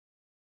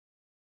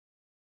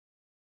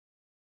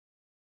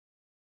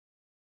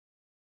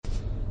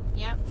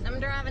Yep, I'm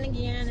driving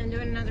again and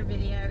doing another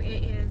video.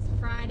 It is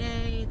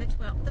Friday the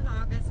 12th of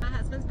August, my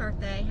husband's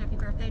birthday. Happy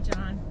birthday,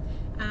 John.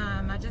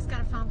 I just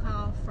got a phone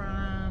call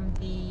from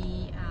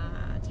the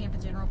Tampa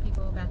General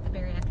people about the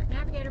bariatric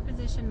navigator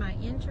position. My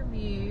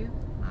interview,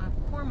 my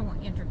formal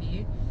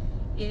interview,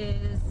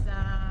 is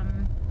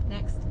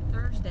next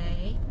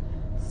Thursday,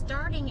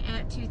 starting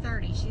at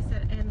 2:30. She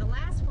said, and the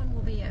last one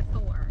will be at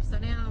 4. So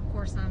now, of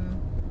course, I'm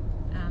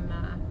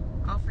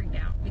all freaked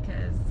out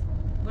because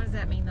what does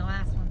that mean? The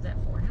last one's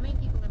at 4. How many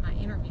people am I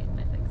interviewing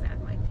with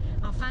exactly?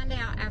 I'll find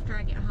out after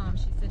I get home.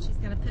 She said she's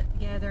going to put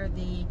together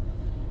the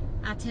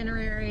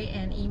itinerary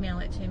and email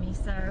it to me.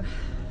 So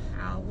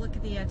I'll look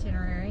at the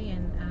itinerary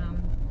and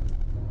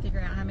figure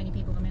out how many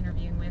people I'm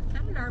interviewing with.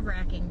 Kind of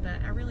nerve-wracking,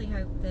 but I really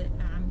hope that.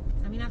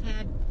 I mean, I've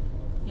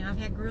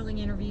had grueling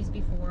interviews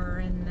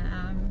before,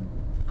 and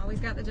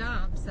always got the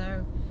job.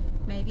 So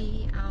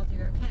maybe I'll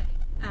do okay.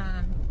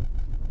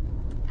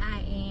 I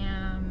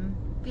am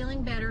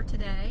feeling better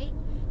today.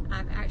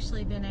 I've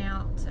actually been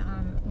out,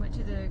 went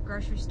to the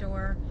grocery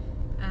store.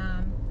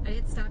 I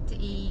did stop to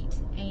eat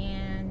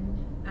and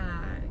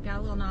got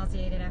a little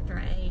nauseated after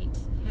I ate.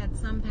 Had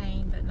some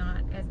pain, but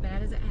not as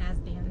bad as it has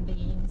been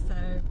being.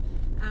 So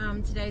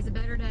today's a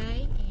better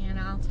day, and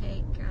I'll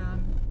take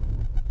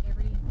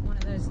every one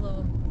of those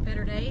little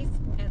better days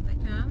as they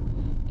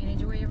come and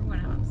enjoy every one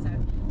of them.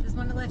 So just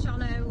wanted to let y'all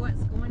know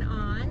what's going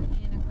on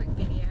in a quick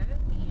video,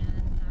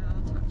 and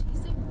I'll talk to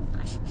you soon.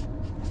 Bye.